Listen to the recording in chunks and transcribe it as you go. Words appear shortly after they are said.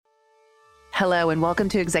Hello, and welcome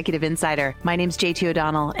to Executive Insider. My name's JT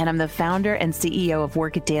O'Donnell, and I'm the founder and CEO of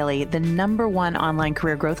Work It Daily, the #1 online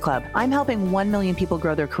career growth club. I'm helping 1 million people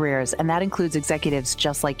grow their careers, and that includes executives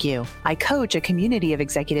just like you. I coach a community of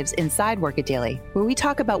executives inside Work It Daily, where we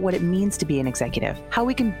talk about what it means to be an executive, how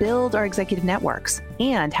we can build our executive networks,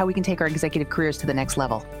 and how we can take our executive careers to the next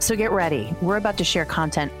level. So get ready. We're about to share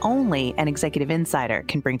content only an Executive Insider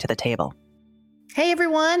can bring to the table. Hey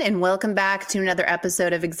everyone, and welcome back to another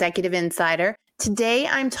episode of Executive Insider. Today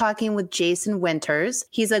I'm talking with Jason Winters.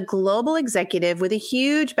 He's a global executive with a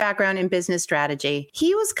huge background in business strategy.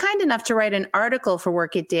 He was kind enough to write an article for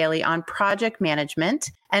Work It Daily on project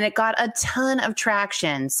management, and it got a ton of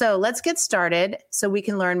traction. So let's get started so we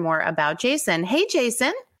can learn more about Jason. Hey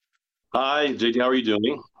Jason. Hi, JT. How are you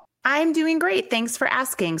doing? I'm doing great. Thanks for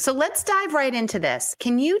asking. So let's dive right into this.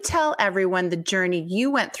 Can you tell everyone the journey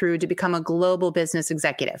you went through to become a global business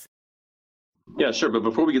executive? Yeah, sure. But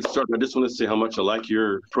before we get started, I just want to say how much I like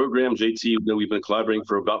your program, JT. We've been collaborating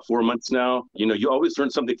for about 4 months now. You always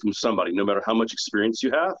learn something from somebody, no matter how much experience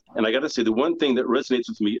you have. And I got to say, the one thing that resonates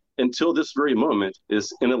with me until this very moment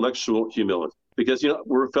is intellectual humility. Because,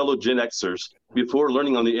 we're fellow Gen Xers. Before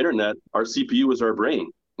learning on the internet, our CPU was our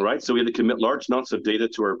brain. Right. So we had to commit large amounts of data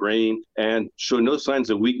to our brain and show no signs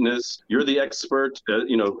of weakness. You're the expert, at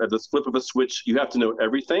the flip of a switch, you have to know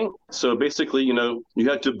everything. So basically, you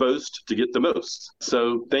had to boast to get the most.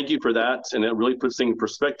 So thank you for that. And it really puts things in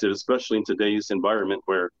perspective, especially in today's environment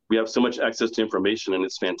where we have so much access to information and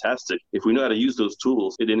it's fantastic. If we know how to use those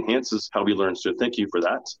tools, it enhances how we learn. So thank you for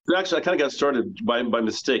that. Actually, I kind of got started by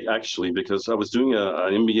mistake, actually, because I was doing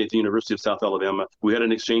an MBA at the University of South Alabama. We had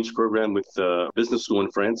an exchange program with a business school in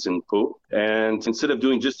France in Pau. And instead of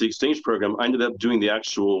doing just the exchange program, I ended up doing the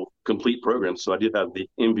actual complete program. So I did have the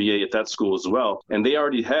MBA at that school as well. And they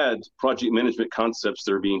already had project management concepts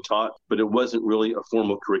that are being taught, but it wasn't really a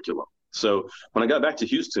formal curriculum. So when I got back to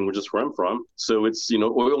Houston, which is where I'm from, so it's,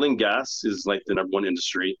 oil and gas is like the #1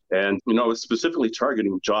 industry. And, I was specifically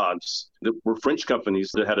targeting jobs that were French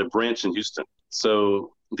companies that had a branch in Houston.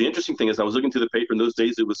 So the interesting thing is I was looking through the paper in those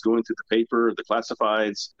days. It was going through the paper, the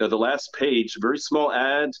classifieds, the last page, very small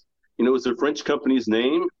ad, it was a French company's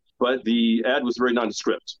name, but the ad was very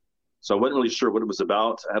nondescript. So I wasn't really sure what it was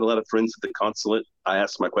about. I had a lot of friends at the consulate. I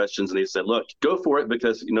asked my questions and they said, look, go for it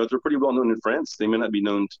because, they're pretty well known in France. They may not be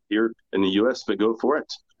known here in the US, but go for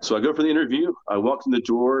it. So I go for the interview. I walked in the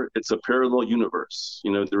door. It's a parallel universe.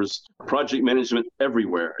 There's project management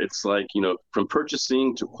everywhere. It's like, from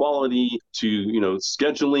purchasing to quality to,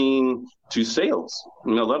 scheduling to sales. A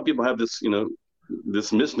lot of people have this,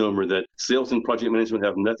 this misnomer that sales and project management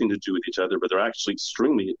have nothing to do with each other, but they're actually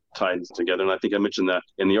extremely tied together. And I think I mentioned that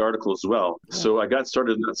in the article as well. So I got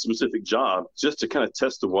started in that specific job just to kind of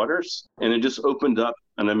test the waters. And it just opened up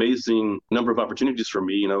an amazing number of opportunities for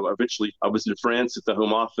me. Eventually I was in France at the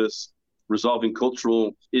home office, resolving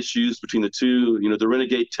cultural issues between the two, the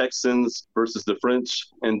renegade Texans versus the French.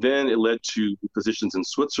 And then it led to positions in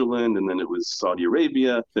Switzerland, and then it was Saudi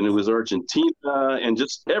Arabia, then it was Argentina, and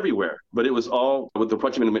just everywhere. But it was all with the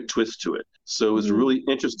project management twist to it. So it was really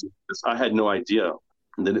interesting because I had no idea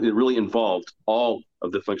that it really involved all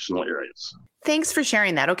of the functional areas. Thanks for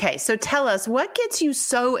sharing that. Okay, so tell us, what gets you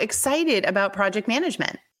so excited about project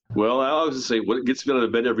management? Well, I always say what gets me out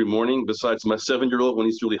of bed every morning, besides my 7-year-old when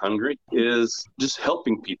he's really hungry, is just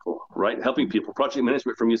helping people, right? Helping people. Project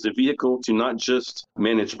management for me is a vehicle to not just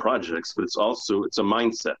manage projects, but it's a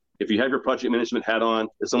mindset. If you have your project management hat on,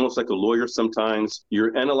 it's almost like a lawyer sometimes.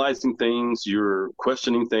 You're analyzing things, you're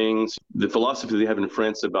questioning things. The philosophy they have in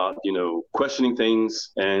France about, questioning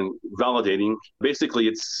things and validating. Basically,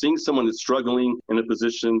 it's seeing someone that's struggling in a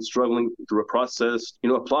position, struggling through a process,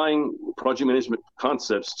 applying project management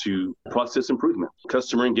concepts to process improvement,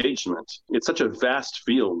 customer engagement. It's such a vast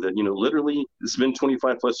field that, literally it's been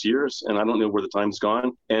 25 plus years and I don't know where the time's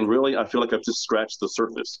gone. And really, I feel like I've just scratched the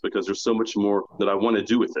surface because there's so much more that I want to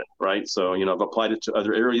do with it. Right. So, I've applied it to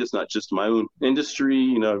other areas, not just my own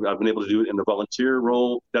industry. I've been able to do it in the volunteer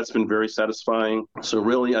role. That's been very satisfying. So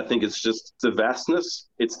really, I think it's just the vastness.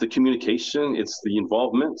 It's the communication. It's the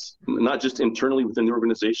involvement, not just internally within the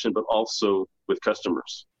organization, but also with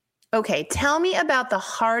customers. Okay. Tell me about the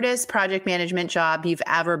hardest project management job you've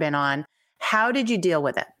ever been on. How did you deal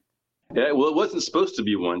with it? Yeah, well, it wasn't supposed to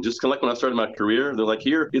be one. Just kind of like when I started my career, they're like,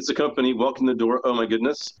 here, it's a company, walk in the door. Oh, my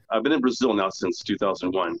goodness. I've been in Brazil now since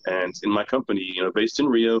 2001. And in my company, based in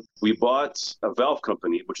Rio, we bought a valve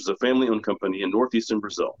company, which is a family-owned company in northeastern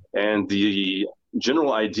Brazil. And the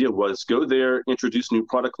general idea was go there, introduce new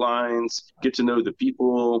product lines, get to know the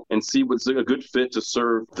people, and see what's a good fit to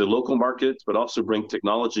serve the local market, but also bring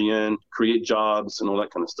technology in, create jobs, and all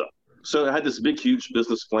that kind of stuff. So I had this big, huge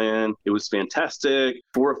business plan. It was fantastic.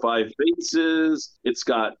 4 or 5 phases. It's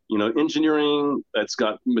got, engineering. It's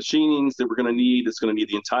got machinings that we're going to need. It's going to need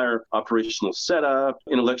the entire operational setup,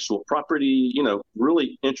 intellectual property,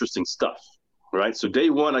 really interesting stuff. Right. So day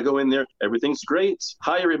one, I go in there. Everything's great.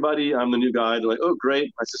 Hi, everybody. I'm the new guy. They're like, oh, great.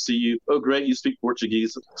 Nice to see you. Oh, great. You speak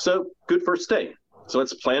Portuguese. So good first day. So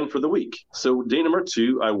let's plan for the week. So day number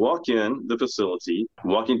 2, I walk in the facility,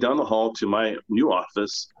 walking down the hall to my new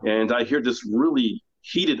office, and I hear this really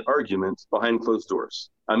heated argument behind closed doors.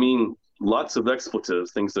 I mean, lots of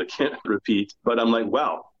expletives, things that I can't repeat, but I'm like,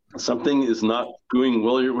 wow, something is not going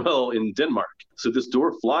well in Denmark. So this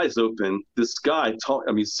door flies open. This guy, tall,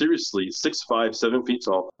 seriously, 6'5", 7 feet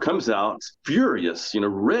tall, comes out furious,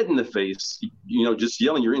 red in the face, just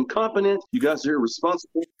yelling, you're incompetent. You guys are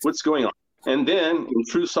irresponsible. What's going on? And then in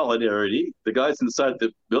true solidarity, the guys inside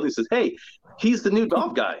the building says, hey, he's the new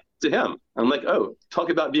dog guy to him. I'm like, oh, talk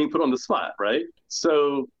about being put on the spot, right?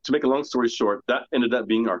 So to make a long story short, that ended up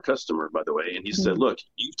being our customer, by the way. And he said, look,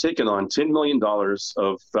 you've taken on $10 million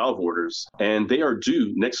of valve orders, and they are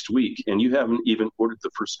due next week, and you haven't even ordered the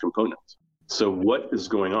first component. So what is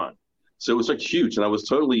going on? So it was like huge, and I was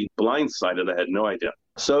totally blindsided. I had no idea.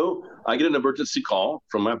 So I get an emergency call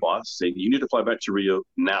from my boss saying, you need to fly back to Rio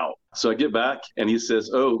now. So I get back, and he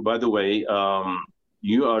says, oh, by the way,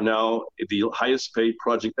 you are now the highest paid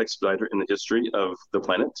project expediter in the history of the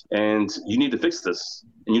planet, and you need to fix this,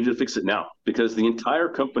 and you need to fix it now, because the entire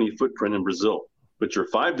company footprint in Brazil, with your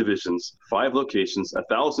 5 divisions, 5 locations,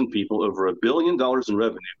 1,000 people, over $1 billion in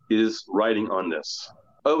revenue, is riding on this.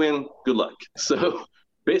 Oh, and good luck. So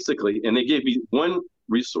basically, and they gave me one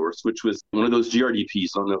resource, which was one of those GRDPs.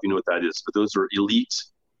 I don't know if you know what that is, but those are elite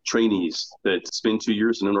trainees that spend 2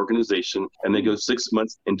 years in an organization, and they go 6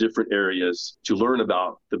 months in different areas to learn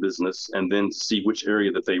about the business and then see which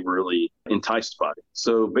area that they were really enticed by.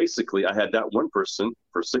 So basically, I had that one person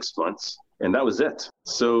for 6 months, and that was it.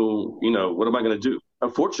 So, what am I going to do?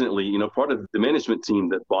 Unfortunately, part of the management team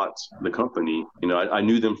that bought the company, I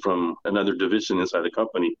knew them from another division inside the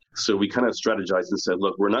company. So we kind of strategized and said,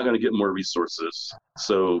 look, we're not going to get more resources.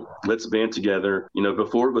 So let's band together.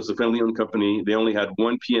 Before it was a family-owned company. They only had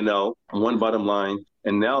one P&L, one bottom line.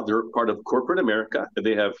 And now they're part of corporate America.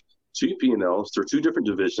 They have 2 P&Ls. They're 2 different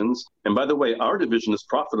divisions. And by the way, our division is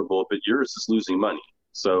profitable, but yours is losing money.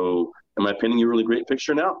 So am I painting you a really great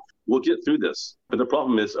picture now? We'll get through this. But the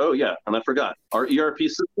problem is, oh yeah, and I forgot, our ERP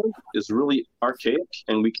system is really archaic,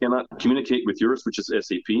 and we cannot communicate with yours, which is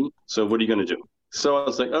SAP. So what are you going to do? So I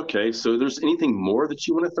was like, okay, so there's anything more that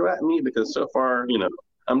you want to throw at me? Because so far,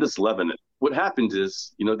 I'm just loving it. What happened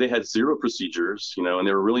is, they had 0 procedures, and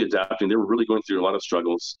they were really adapting. They were really going through a lot of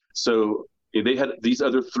struggles. So they had these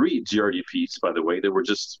other 3 GRDPs, by the way, that were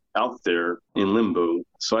just out there in limbo.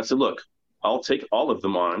 So I said, look, I'll take all of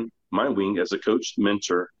them on my wing as a coach,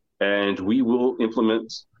 mentor, and we will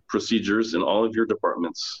implement procedures in all of your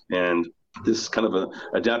departments. And this kind of a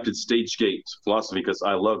adapted stage gate philosophy, because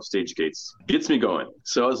I love stage gates, gets me going.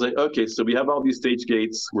 So I was like, okay, so we have all these stage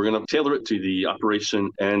gates. We're going to tailor it to the operation.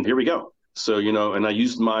 And here we go. So, and I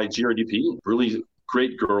used my GRDP, really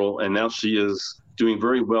great girl. And now she is doing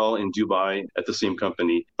very well in Dubai at the same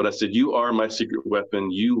company. But I said, you are my secret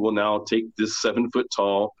weapon. You will now take this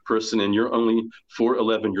 7-foot-tall person, and you're only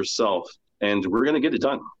 4'11" yourself, and we're going to get it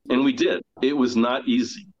done. And we did. It was not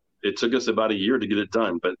easy. It took us about a year to get it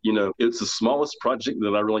done. But, it's the smallest project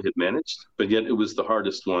that I really had managed, but yet it was the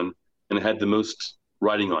hardest one, and it had the most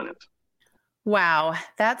riding on it. Wow.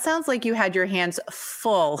 That sounds like you had your hands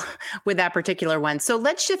full with that particular one. So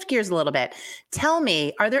let's shift gears a little bit. Tell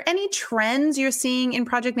me, are there any trends you're seeing in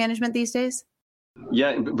project management these days?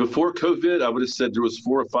 Yeah. Before COVID, I would have said there was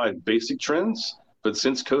 4 or 5 basic trends. But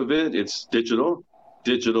since COVID, it's digital,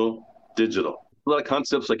 digital, digital. A lot of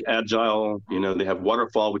concepts like agile, they have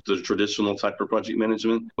waterfall, which is a traditional type of project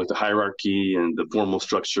management with the hierarchy and the formal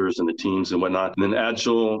structures and the teams and whatnot. And then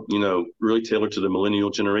agile, really tailored to the millennial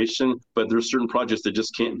generation. But there's certain projects that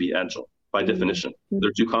just can't be agile by definition.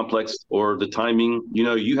 They're too complex, or the timing.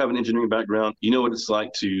 You have an engineering background. You know what it's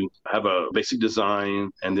like to have a basic design,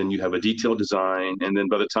 and then you have a detailed design. And then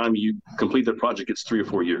by the time you complete the project, it's 3 or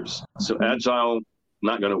 4 years. So agile,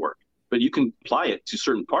 not going to work. But you can apply it to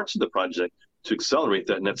certain parts of the project to accelerate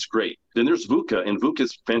that, and that's great. Then there's VUCA, and VUCA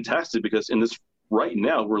is fantastic because in this right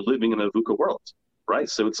now, we're living in a VUCA world, right?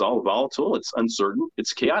 So it's all volatile, it's uncertain,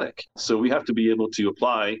 it's chaotic. So we have to be able to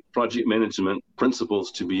apply project management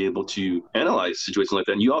principles to be able to analyze situations like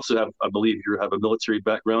that. And you also have, I believe you have a military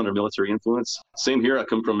background or military influence. Same here, I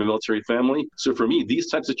come from a military family. So for me,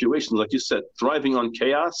 these types of situations, like you said, thriving on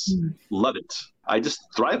chaos, love it. I just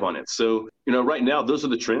thrive on it. So, right now, those are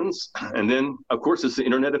the trends. And then, of course, it's the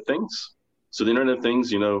Internet of Things. So the Internet of Things,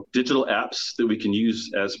 digital apps that we can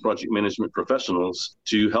use as project management professionals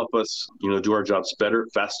to help us, do our jobs better,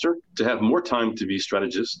 faster, to have more time to be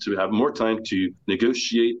strategists, to have more time to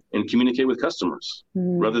negotiate and communicate with customers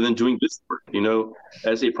rather than doing this work.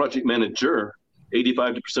 As a project manager,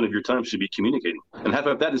 85% of your time should be communicating. And half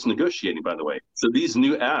of that is negotiating, by the way. So these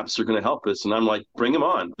new apps are going to help us. And I'm like, bring them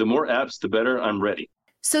on. The more apps, the better. I'm ready.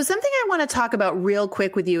 So something I want to talk about real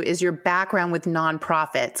quick with you is your background with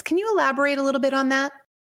nonprofits. Can you elaborate a little bit on that?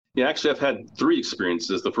 Yeah, actually, I've had 3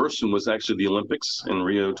 experiences. The first one was actually the Olympics in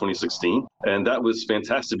Rio 2016. And that was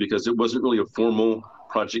fantastic because it wasn't really a formal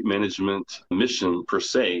project management mission per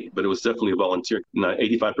se, but it was definitely a volunteer.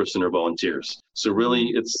 85% are volunteers. So really,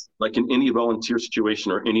 it's like in any volunteer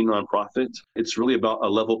situation or any nonprofit, it's really about a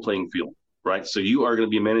level playing field, right? So you are going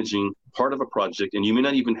to be managing part of a project, and you may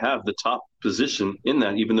not even have the top position in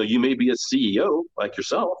that, even though you may be a CEO like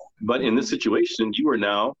yourself. But in this situation, you are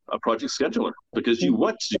now a project scheduler because you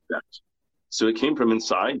want to do that. So it came from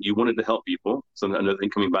inside. You wanted to help people. So another thing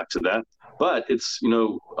coming back to that. But it's,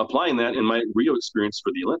 applying that in my Rio experience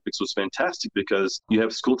for the Olympics was fantastic because you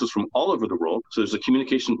have school teams from all over the world. So there's a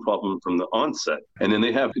communication problem from the onset. And then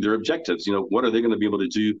they have their objectives. What are they going to be able to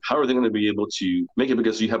do? How are they going to be able to make it?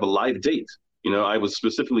 Because you have a live date. I was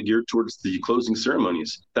specifically geared towards the closing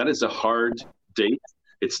ceremonies. That is a hard date.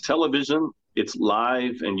 It's television, it's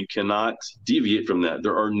live, and you cannot deviate from that.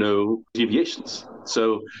 There are no deviations.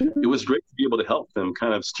 So it was great to be able to help them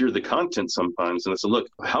kind of steer the content sometimes. And I said, look,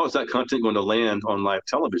 how is that content going to land on live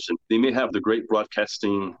television? They may have the great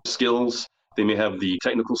broadcasting skills. They may have the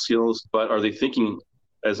technical skills, but are they thinking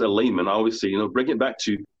as a layman? I always say, bring it back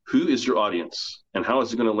to who is your audience and how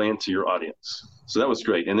is it going to land to your audience? So that was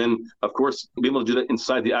great. And then, of course, being able to do that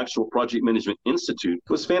inside the actual Project Management Institute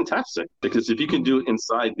was fantastic because if you can do it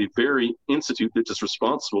inside the very institute that is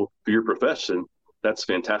responsible for your profession, that's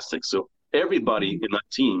fantastic. So everybody in that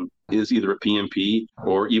team is either a PMP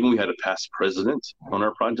or even we had a past president on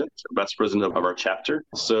our project, past president of our chapter.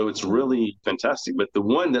 So it's really fantastic. But the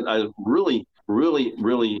one that I really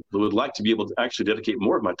would like to be able to actually dedicate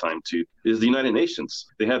more of my time to is the United Nations.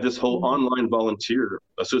 They have this whole online volunteer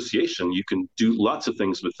association. You can do lots of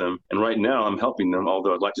things with them. And right now I'm helping them,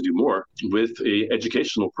 although I'd like to do more, with a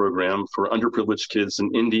educational program for underprivileged kids in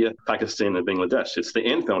India, Pakistan, and Bangladesh. It's the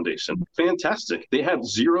AND Foundation. Fantastic. They have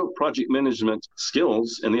 0 project management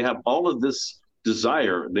skills and they have all of this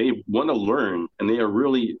desire. They want to learn and they are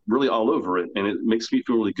really all over it. And it makes me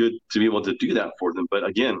feel really good to be able to do that for them. But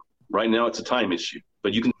again, right now, it's a time issue,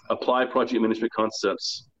 but you can apply project management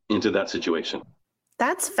concepts into that situation.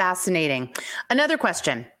 That's fascinating. Another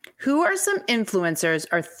question. Who are some influencers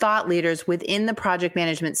or thought leaders within the project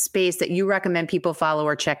management space that you recommend people follow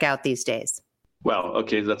or check out these days? Wow.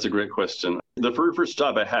 Okay. That's a great question. The very first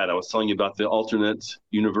job I had, I was telling you about the alternate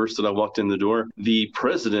universe that I walked in the door. The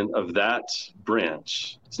president of that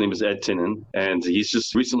branch, his name is Ed Tinnen, and he's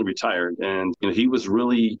just recently retired. And he was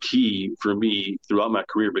really key for me throughout my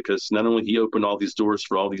career because not only he opened all these doors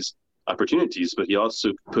for all these opportunities, but he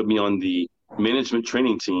also put me on the management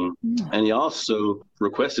training team. And he also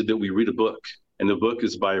requested that we read a book. And the book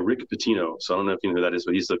is by Rick Pitino. So I don't know if you know who that is,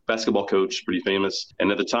 but he's a basketball coach, pretty famous.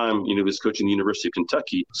 And at the time, he was coaching the University of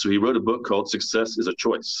Kentucky. So he wrote a book called Success is a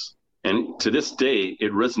Choice. And to this day,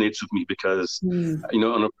 it resonates with me because, on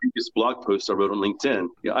a previous blog post I wrote on LinkedIn,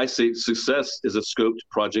 I say success is a scoped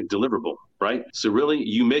project deliverable, right? So really,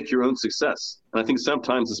 you make your own success. And I think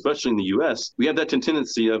sometimes, especially in the U.S., we have that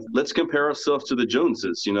tendency of let's compare ourselves to the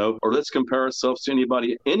Joneses, or let's compare ourselves to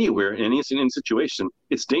anybody anywhere in any situation.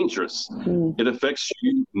 It's dangerous. It affects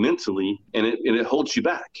you mentally and it holds you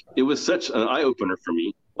back. It was such an eye-opener for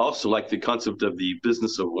me. Also like the concept of the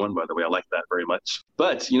business of one, by the way. I like that very much.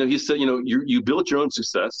 But, he said, you build your own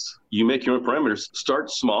success. You make your own parameters. Start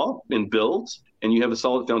small and build, and you have a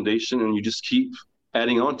solid foundation, and you just keep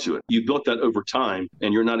adding on to it. You built that over time,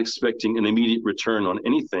 and you're not expecting an immediate return on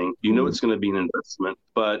anything. It's going to be an investment,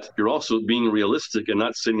 but you're also being realistic and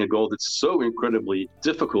not setting a goal that's so incredibly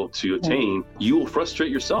difficult to attain. You will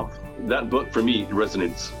frustrate yourself. That book, for me,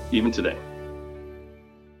 resonates even today.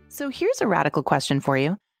 So here's a radical question for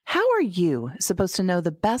you. How are you supposed to know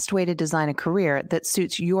the best way to design a career that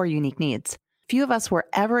suits your unique needs? Few of us were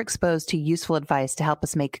ever exposed to useful advice to help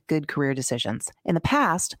us make good career decisions. In the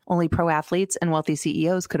past, only pro athletes and wealthy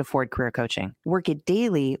CEOs could afford career coaching. Work It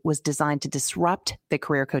Daily was designed to disrupt the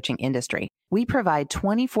career coaching industry. We provide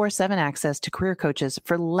 24/7 access to career coaches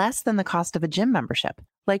for less than the cost of a gym membership.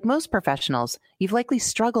 Like most professionals, you've likely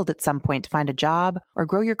struggled at some point to find a job or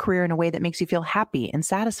grow your career in a way that makes you feel happy and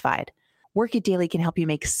satisfied. Work It Daily can help you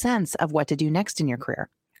make sense of what to do next in your career.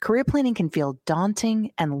 Career planning can feel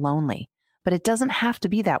daunting and lonely, but it doesn't have to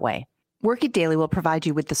be that way. Work It Daily will provide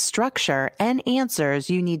you with the structure and answers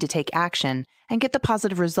you need to take action and get the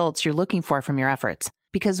positive results you're looking for from your efforts,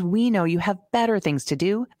 because we know you have better things to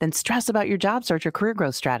do than stress about your job search or career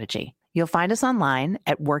growth strategy. You'll find us online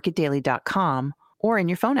at workitdaily.com or in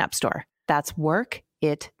your phone app store. That's Work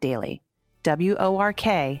It Daily.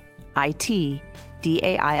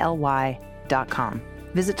 WorkItDaily.com.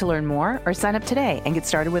 Visit to learn more or sign up today and get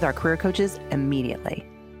started with our career coaches immediately.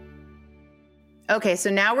 Okay,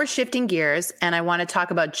 so now we're shifting gears and I want to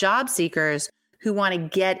talk about job seekers who want to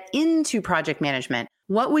get into project management.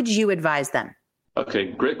 What would you advise them?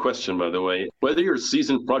 Okay, great question, by the way. Whether you're a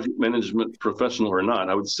seasoned project management professional or not,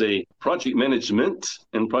 I would say project management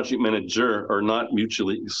and project manager are not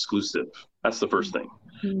mutually exclusive. That's the first thing.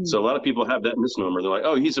 So a lot of people have that misnomer. They're like,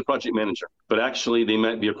 oh, he's a project manager, but actually they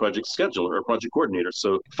might be a project scheduler or a project coordinator.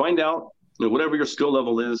 So find out, whatever your skill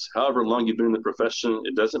level is, however long you've been in the profession,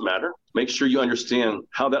 it doesn't matter. Make sure you understand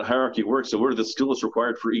how that hierarchy works and what are the skills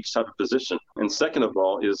required for each type of position. And second of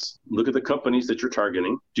all is look at the companies that you're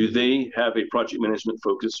targeting. Do they have a project management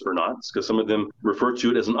focus or not? Because some of them refer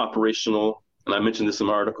to it as an operational, and I mentioned this in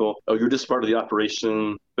my article, oh, you're just part of the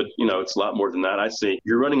operation, but it's a lot more than that. I say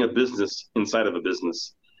you're running a business inside of a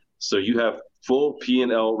business. So you have full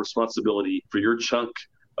P&L responsibility for your chunk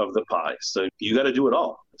of the pie. So you got to do it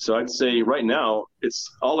all. So I'd say right now, it's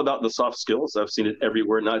all about the soft skills. I've seen it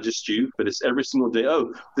everywhere, not just you, but it's every single day.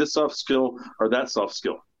 Oh, this soft skill or that soft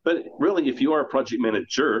skill. But really, if you are a project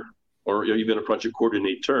manager or even a project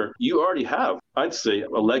coordinator, you already have, I'd say,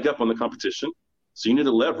 a leg up on the competition. So you need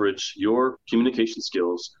to leverage your communication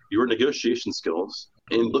skills, your negotiation skills,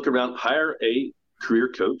 and look around, hire a career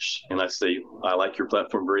coach. And I say, I like your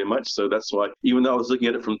platform very much. So that's why, even though I was looking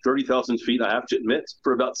at it from 30,000 feet, I have to admit,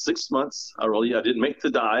 for about 6 months, I didn't make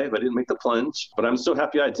the dive. I didn't make the plunge, but I'm so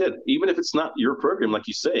happy I did. Even if it's not your program, like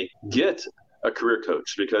you say, get a career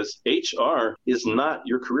coach, because HR is not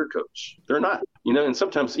your career coach. They're not, and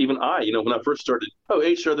sometimes even when I first started,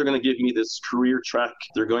 HR, they're going to give me this career track.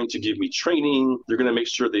 They're going to give me training. They're going to make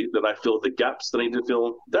sure that I fill the gaps that I need to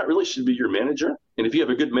fill. That really should be your manager. And if you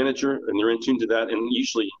have a good manager and they're in tune to that, and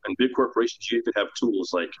usually in big corporations, you even have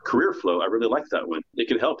tools like Career Flow. I really like that one. It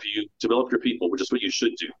can help you develop your people, which is what you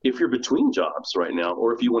should do. If you're between jobs right now,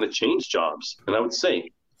 or if you want to change jobs, and I would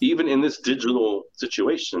say, even in this digital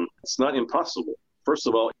situation, it's not impossible. First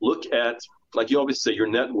of all, look at, like you always say, your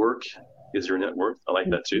network is your net worth. I like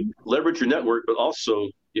that too. Leverage your network, but also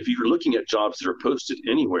if you're looking at jobs that are posted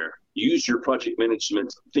anywhere, use your project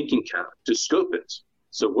management thinking cap to scope it.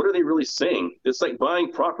 So what are they really saying? It's like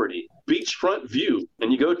buying property, beachfront view,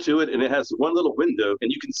 and you go to it and it has one little window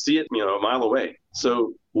and you can see it, a mile away.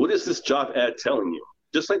 So what is this job ad telling you?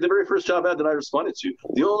 Just like the very first job ad that I responded to.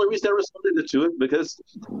 The only reason I responded to it because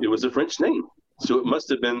it was a French name. So it must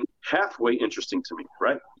have been halfway interesting to me,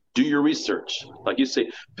 right? Do your research. Like you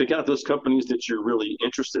say, pick out those companies that you're really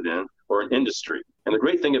interested in or an industry. And the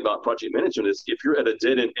great thing about project management is if you're at a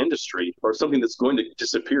dead-end industry or something that's going to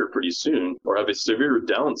disappear pretty soon or have a severe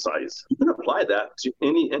downsize, you can apply that to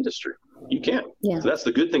any industry. You can. Yeah. So that's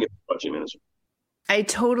the good thing about project management. I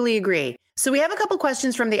totally agree. So we have a couple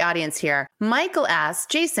questions from the audience here. Michael asks,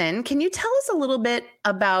 Jason, can you tell us a little bit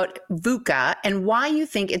about VUCA and why you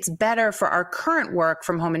think it's better for our current work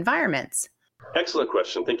from home environments? Excellent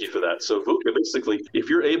question. Thank you for that. So VUCA, basically, if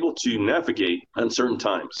you're able to navigate uncertain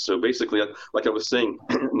times, so basically, like I was saying,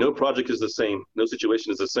 no project is the same, no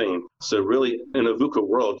situation is the same. So really, in a VUCA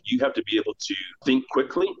world, you have to be able to think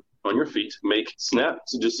quickly on your feet, make snap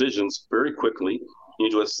decisions very quickly. You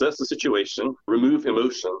need to assess the situation, remove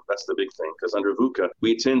emotion. That's the big thing, because under VUCA,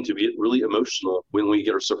 we tend to be really emotional when we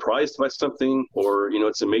get surprised by something or,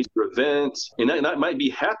 it's a major event. And that might be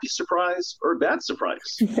happy surprise or bad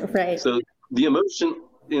surprise. Right. So the emotion,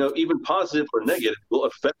 even positive or negative, will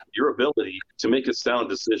affect your ability to make a sound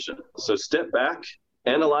decision. So step back,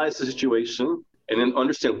 analyze the situation, and then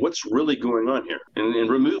understand what's really going on here and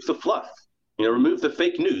remove the fluff. Remove the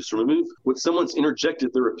fake news, remove what someone's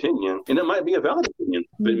interjected their opinion. And it might be a valid opinion,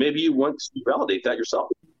 but maybe you want to validate that yourself.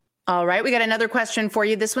 All right. We got another question for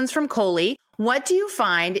you. This one's from Coley. What do you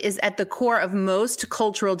find is at the core of most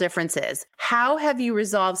cultural differences? How have you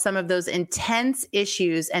resolved some of those intense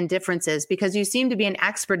issues and differences? Because you seem to be an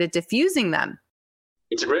expert at diffusing them.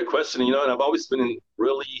 It's a great question, and I've always been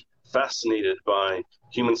really fascinated by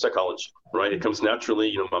human psychology. right? It comes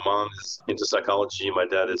naturally. My mom is into psychology. My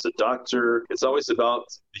dad is a doctor. It's always about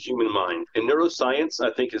the human mind. And neuroscience,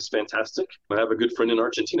 I think, is fantastic. I have a good friend in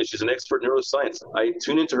Argentina. She's an expert in neuroscience. I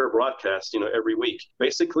tune into her broadcast, every week.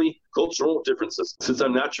 Basically, cultural differences. Since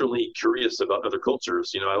I'm naturally curious about other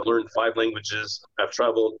cultures, I've learned 5 languages. I've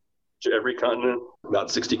traveled to every continent, about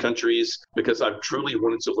 60 countries, because I've truly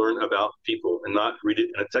wanted to learn about people and not read it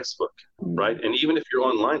in a textbook, right? And even if you're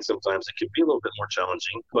online, sometimes it can be a little bit more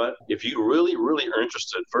challenging. But if you really, really are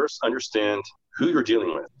interested, first understand who you're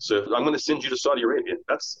dealing with. So if I'm going to send you to Saudi Arabia,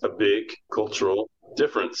 that's a big cultural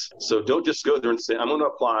difference. So don't just go there and say, I'm going to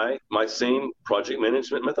apply my same project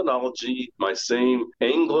management methodology, my same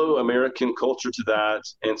Anglo-American culture to that.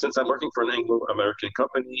 And since I'm working for an Anglo-American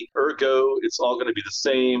company, ergo, it's all going to be the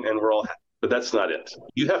same and we're all happy. But that's not it.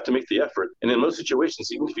 You have to make the effort. And in most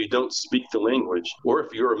situations, even if you don't speak the language, or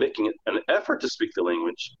if you're making an effort to speak the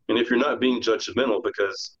language, and if you're not being judgmental,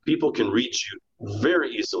 because people can read you very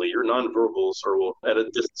easily, your nonverbals are at a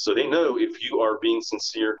distance, so they know if you are being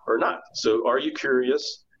sincere or not. So are you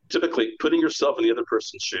curious? Typically, putting yourself in the other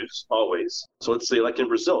person's shoes, always. So let's say like in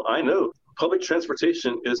Brazil, I know public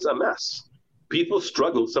transportation is a mess. People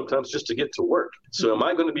struggle sometimes just to get to work. So am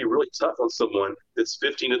I going to be really tough on someone that's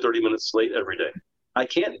 15 to 30 minutes late every day? I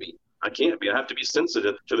can't be. I have to be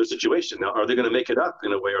sensitive to their situation. Now, are they going to make it up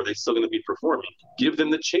in a way? Are they still going to be performing? Give them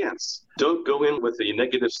the chance. Don't go in with a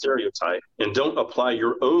negative stereotype and don't apply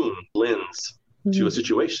your own lens to a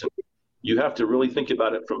situation. You have to really think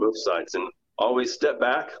about it from both sides and always step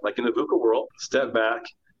back, like in the VUCA world, step back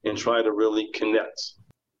and try to really connect.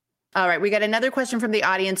 All right. We got another question from the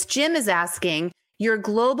audience. Jim is asking, your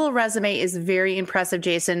global resume is very impressive,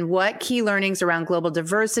 Jason. What key learnings around global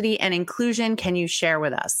diversity and inclusion can you share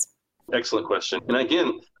with us? Excellent question. And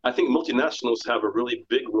again, I think multinationals have a really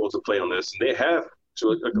big role to play on this. And they have,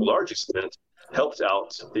 to a large extent, helped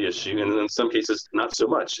out the issue. And in some cases, not so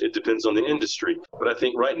much. It depends on the industry. But I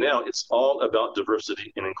think right now, it's all about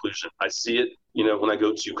diversity and inclusion. I see it, when I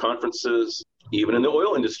go to conferences, even in the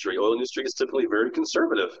oil industry. Oil industry is typically very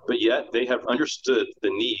conservative, but yet they have understood the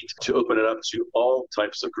need to open it up to all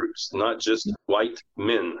types of groups, not just white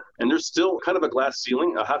men. And there's still kind of a glass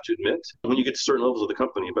ceiling, I have to admit, when you get to certain levels of the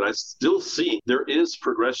company, but I still see there is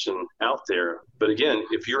progression out there. But again,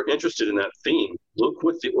 if you're interested in that theme, look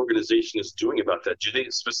what the organization is doing about that. Do they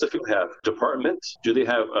specifically have a department? Do they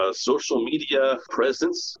have a social media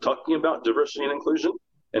presence talking about diversity and inclusion?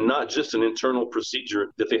 And not just an internal procedure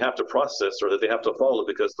that they have to process or that they have to follow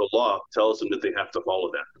because the law tells them that they have to follow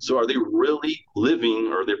that. So are they really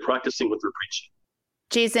living or are they practicing what they're preaching?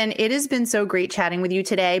 Jason, it has been so great chatting with you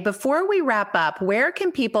today. Before we wrap up, where can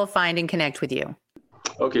people find and connect with you?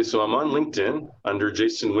 Okay, so I'm on LinkedIn under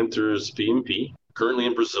Jason Winters PMP. Currently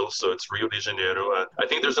in Brazil, so it's Rio de Janeiro. I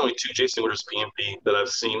think there's only 2 Jason Winters PMP that I've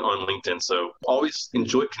seen on LinkedIn. So always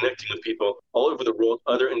enjoy connecting with people all over the world,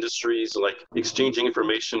 other industries, like exchanging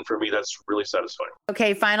information. For me, that's really satisfying.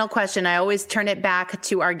 Okay, final question. I always turn it back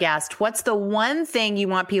to our guest. What's the one thing you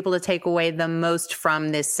want people to take away the most from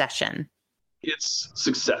this session? It's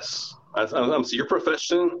success. So your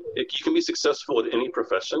profession, you can be successful at any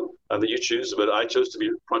profession that you choose, but I chose to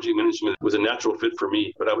be project management. It was a natural fit for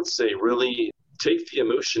me. But I would say really take the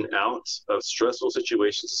emotion out of stressful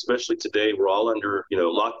situations, especially today. We're all under,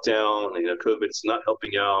 lockdown, COVID's not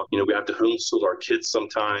helping out. We have to homeschool our kids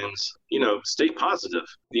sometimes. Stay positive.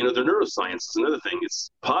 The neuroscience is another thing. It's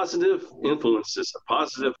positive influences, a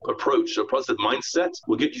positive approach, a positive mindset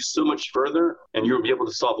will get you so much further and you'll be able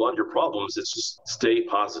to solve a lot of your problems. It's just stay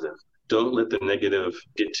positive. Don't let the negative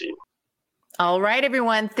get to you. All right,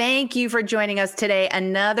 everyone. Thank you for joining us today.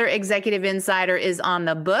 Another Executive Insider is on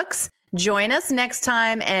the books. Join us next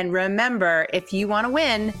time. And remember, if you want to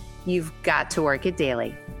win, you've got to work it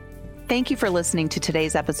daily. Thank you for listening to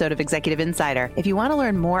today's episode of Executive Insider. If you want to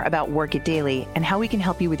learn more about Work It Daily and how we can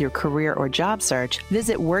help you with your career or job search,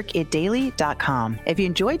 visit workitdaily.com. If you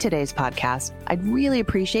enjoyed today's podcast, I'd really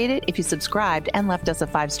appreciate it if you subscribed and left us a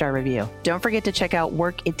 5-star review. Don't forget to check out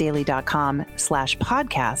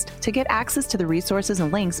workitdaily.com/podcast to get access to the resources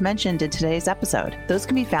and links mentioned in today's episode. Those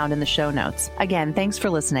can be found in the show notes. Again, thanks for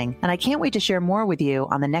listening, and I can't wait to share more with you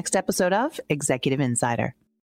on the next episode of Executive Insider.